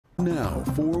Now,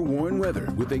 forewarn weather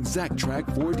with ExactTrack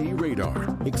 4D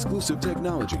radar. Exclusive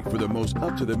technology for the most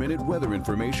up-to-the-minute weather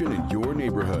information in your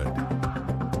neighborhood.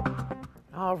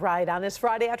 All right, on this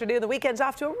Friday afternoon, the weekend's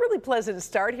off to a really pleasant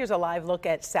start. Here's a live look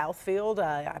at Southfield.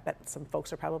 I bet some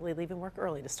folks are probably leaving work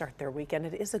early to start their weekend.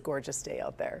 It is a gorgeous day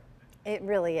out there. It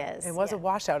really is. It was a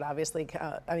washout, obviously.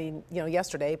 I mean,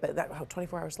 yesterday, but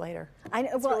 24 hours later. I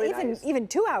know. Well, really even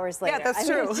 2 hours later. Yeah, that's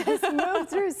true. It just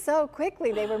moved through so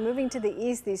quickly. They were moving to the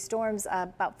east. These storms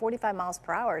about 45 miles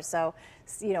per hour. So,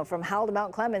 from Howell to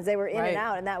Mount Clemens, they were in and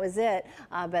out, and that was it.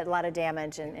 But a lot of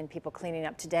damage and people cleaning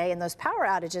up today, and those power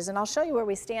outages. And I'll show you where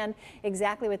we stand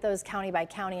exactly with those county by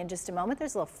county in just a moment.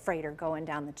 There's a little freighter going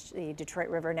down the Detroit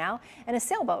River now, and a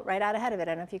sailboat right out ahead of it. I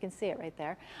don't know if you can see it right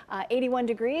there. 81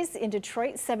 degrees in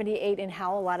Detroit, 78 in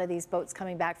Howell. A lot of these boats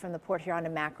coming back from the Port Huron to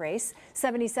Mac Race.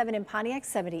 77 in Pontiac,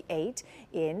 78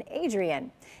 in Adrian.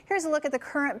 Here's a look at the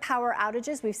current power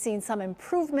outages. We've seen some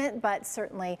improvement, but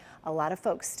certainly a lot of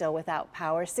folks still without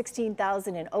power.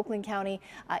 16,000 in Oakland County,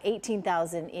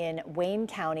 18,000 in Wayne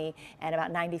County, and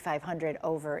about 9,500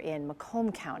 over in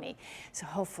Macomb County. So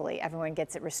hopefully everyone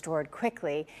gets it restored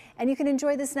quickly, and you can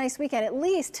enjoy this nice weekend. At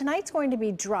least tonight's going to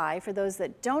be dry for those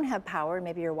that don't have power.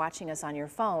 Maybe you're watching us on your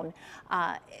phone.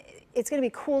 It's going to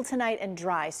be cool tonight and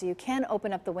dry, so you can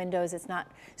open up the windows. It's not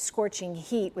scorching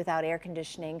heat without air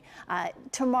conditioning.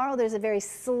 Tomorrow there's a very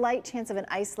slight chance of an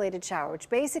isolated shower, which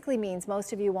basically means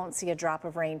most of you won't see a drop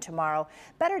of rain tomorrow.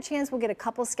 Better chance we'll get a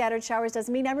couple scattered showers.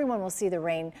 Doesn't mean everyone will see the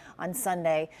rain on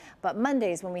Sunday, but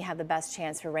Monday's when we have the best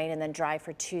chance for rain, and then dry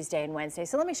for Tuesday and Wednesday.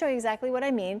 So let me show you exactly what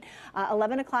I mean.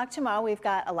 11 o'clock tomorrow, we've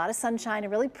got a lot of sunshine, a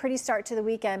really pretty start to the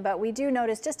weekend, but we do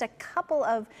notice just a couple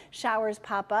of showers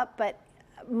pop up, but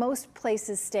most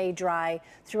places stay dry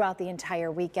throughout the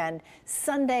entire weekend.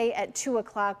 Sunday at 2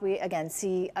 o'clock, we again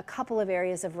see a couple of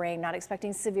areas of rain, not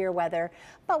expecting severe weather,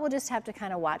 but we'll just have to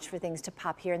kind of watch for things to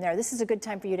pop here and there. This is a good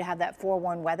time for you to have that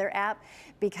Forewarn Weather app,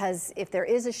 because if there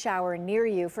is a shower near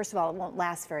you, first of all, it won't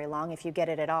last very long if you get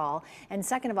it at all. And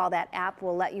second of all, that app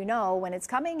will let you know when it's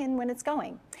coming and when it's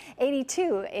going.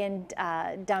 82 in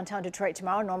downtown Detroit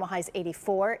tomorrow. Normal highs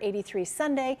 84, 83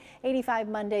 Sunday, 85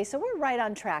 Monday. So we're right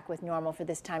on track with normal for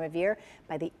this time of year.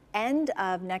 By the end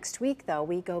of next week, though,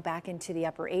 we go back into the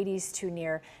upper 80s to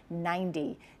near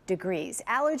 90 degrees.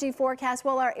 Allergy forecast,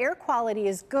 well, our air quality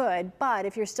is good, but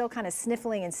if you're still kind of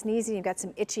sniffling and sneezing, you've got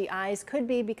some itchy eyes, could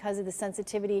be because of the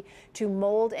sensitivity to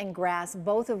mold and grass,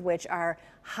 both of which are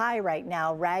high right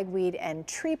now. Ragweed and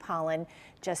tree pollen,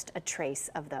 just a trace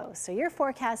of those. So your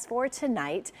forecast for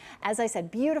tonight, as I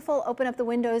said, beautiful. Open up the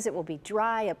windows. It will be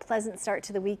dry, a pleasant start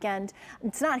to the weekend.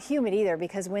 It's not humid either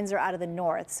because winds are out of the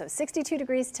north. So 62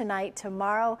 degrees tonight.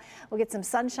 Tomorrow we'll get some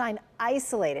sunshine,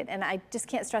 isolated, and I just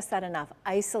can't stress that enough.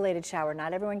 Isolated shower.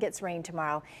 Not everyone gets rain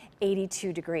tomorrow.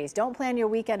 82 degrees. Don't plan your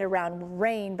weekend around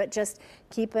rain, but just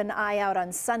keep an eye out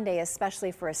on Sunday,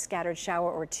 especially for a scattered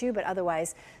shower or two. But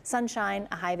otherwise, sunshine,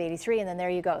 a high of 83, and then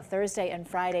there you go. Thursday and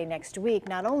Friday next week.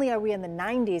 Not only are we in the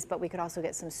 90s, but we could also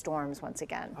get some storms once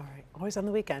again. All right. Always on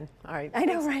the weekend. All right. I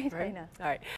know, right? I know. All right.